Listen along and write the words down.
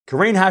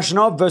Karen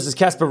Khachanov versus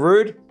Casper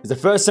Ruud is the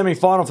first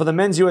semi-final for the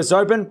Men's US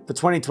Open for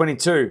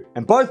 2022.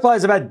 And both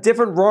players have had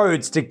different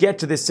roads to get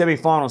to this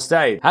semi-final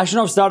stage.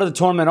 Khachanov started the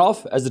tournament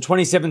off as the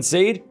 27th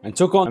seed and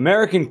took on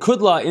American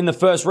Kudla in the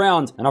first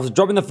round. And after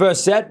dropping the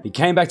first set, he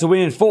came back to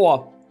win in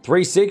 4.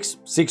 3-6,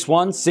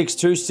 6-1,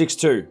 6-2,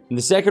 6-2. In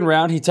the second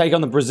round, he'd take on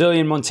the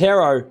Brazilian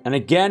Monteiro, and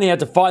again he had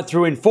to fight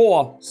through in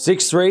 4,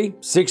 6-3,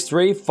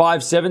 6-3,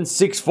 5-7,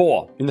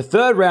 6-4. In the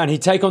third round,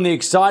 he'd take on the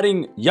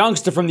exciting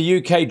youngster from the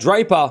UK,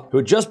 Draper, who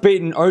had just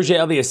beaten Auger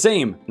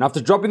Aliassime. And after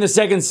dropping the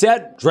second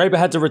set, Draper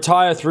had to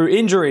retire through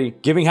injury,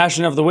 giving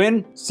Khachanov the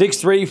win,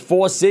 6-3,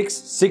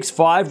 4-6,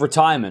 6-5,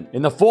 retirement.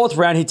 In the fourth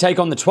round, he'd take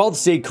on the 12th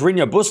seed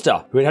Carreño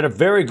Busta, who had had a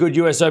very good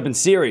US Open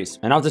series.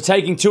 And after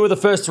taking 2 of the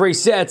first 3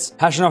 sets,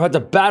 Khachanov had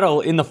to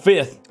battle in the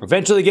 5th,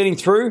 eventually getting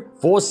through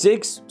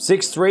 4-6,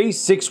 6-3,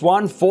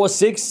 6-1,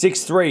 4-6,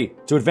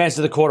 6-3 to advance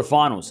to the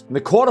quarterfinals. In the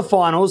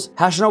quarterfinals,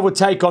 Khachanov would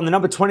take on the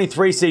number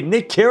 23 seed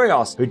Nick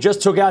Kyrgios, who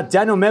just took out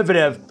Daniil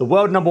Medvedev, the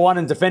world number 1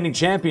 and defending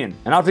champion.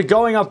 And after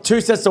going up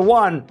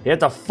 2-1, he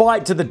had to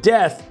fight to the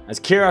death as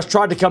Kyrgios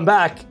tried to come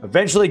back,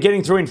 eventually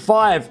getting through in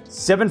 5,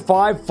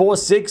 7-5, 4-6,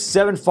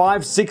 7-5,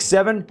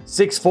 6-7,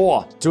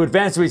 6-4 to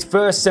advance to his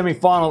first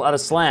semi-final at a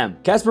slam.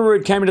 Casper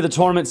Ruud came into the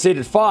tournament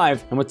seeded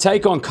 5 and would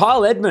take on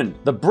Kyle Edmund,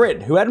 the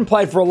Brit, who hadn't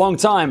played for a long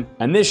time,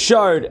 and this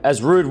showed as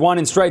Ruud won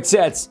in straight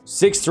sets,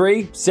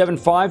 6-3, 7-5,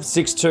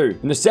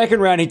 6-2. In the second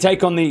round, he'd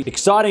take on the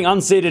exciting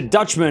unseeded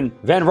Dutchman,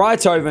 Van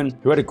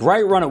Rijthoven, who had a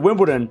great run at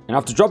Wimbledon, and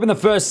after dropping the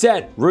first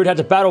set, Ruud had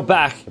to battle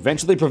back,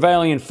 eventually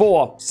prevailing in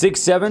 4,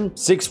 6-7,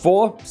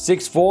 6-4,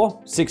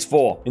 6-4,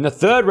 6-4. In the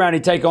third round,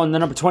 he'd take on the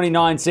number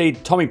 29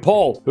 seed Tommy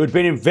Paul, who had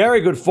been in very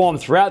good form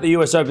throughout the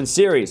US Open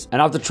series,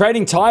 and after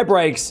trading tie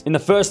breaks in the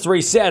first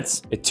 3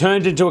 sets, it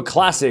turned into a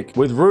classic,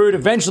 with Ruud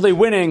eventually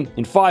winning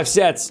in 5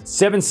 sets,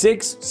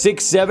 7-6,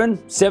 6-7,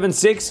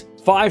 7-6,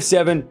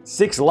 5-7,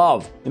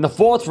 6-love. In the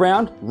fourth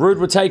round, Ruud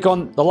would take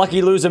on the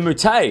lucky loser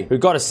Mute, who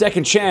got a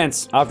second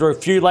chance after a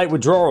few late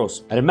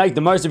withdrawals, and to make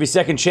the most of his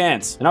second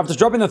chance. And after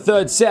dropping the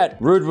third set,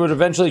 Ruud would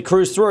eventually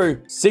cruise through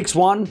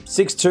 6-1,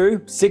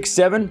 6-2,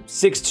 6-7,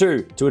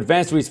 6-2 to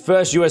advance to his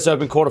first US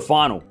Open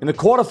quarterfinal. In the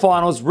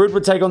quarterfinals, Ruud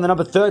would take on the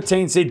number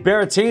 13 seed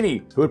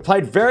Berrettini, who had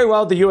played very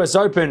well at the US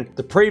Open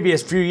the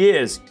previous few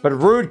years. But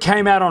Ruud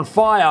came out on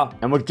fire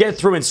and would get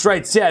through in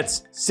straight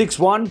sets,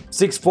 6-1,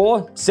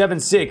 6-4,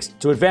 7-6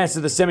 to advance to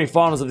the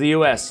semifinals of the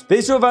US.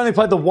 These two have only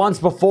played the once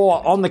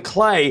before on the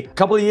clay a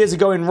couple of years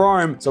ago in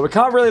Rome, so we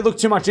can't really look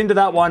too much into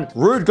that one.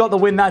 Ruud got the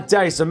win that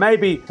day, so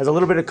maybe has a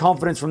little bit of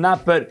confidence from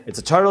that, but it's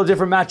a totally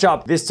different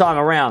matchup this time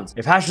around.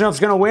 If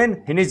Khachanov's going to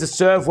win, he needs to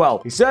serve well.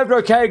 He served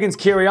okay against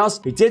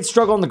Kyrgios. He did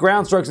struggle on the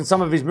ground strokes and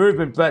some of his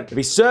movement, but if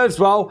he serves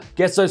well,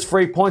 gets those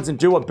free points and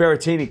do what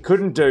Berrettini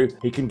couldn't do,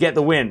 he can get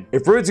the win.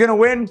 If Ruud's going to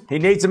win, he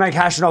needs to make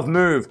Khachanov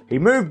move. He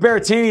moved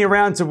Berrettini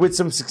around with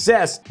some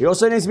success. He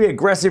also needs to be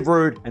aggressive,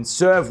 Ruud, and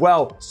serve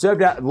well.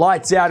 Served out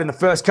lights out in the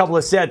first couple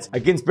of sets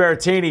against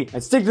Berrettini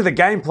and stick to the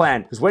game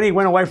plan, because when he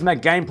went away from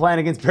that game plan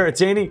against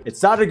Berrettini, it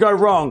started to go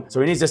wrong, so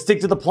he needs to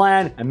stick to the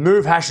plan and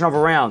move Khachanov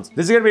around.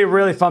 This is going to be a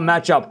really fun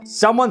matchup.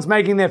 Someone's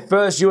making their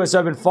first US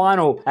Open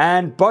final,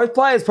 and both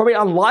players probably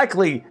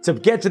unlikely to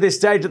get to this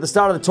stage at the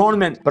start of the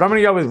tournament, but I'm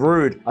going to go with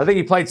Ruud. I think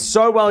he played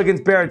so well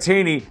against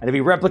Berrettini, and if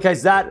he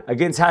replicates that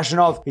against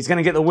Khachanov, he's going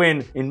to get the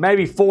win in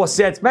maybe 4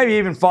 sets, maybe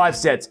even 5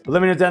 sets. But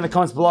let me know down in the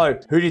comments below,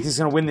 who do you think is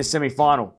going to win this semi-final?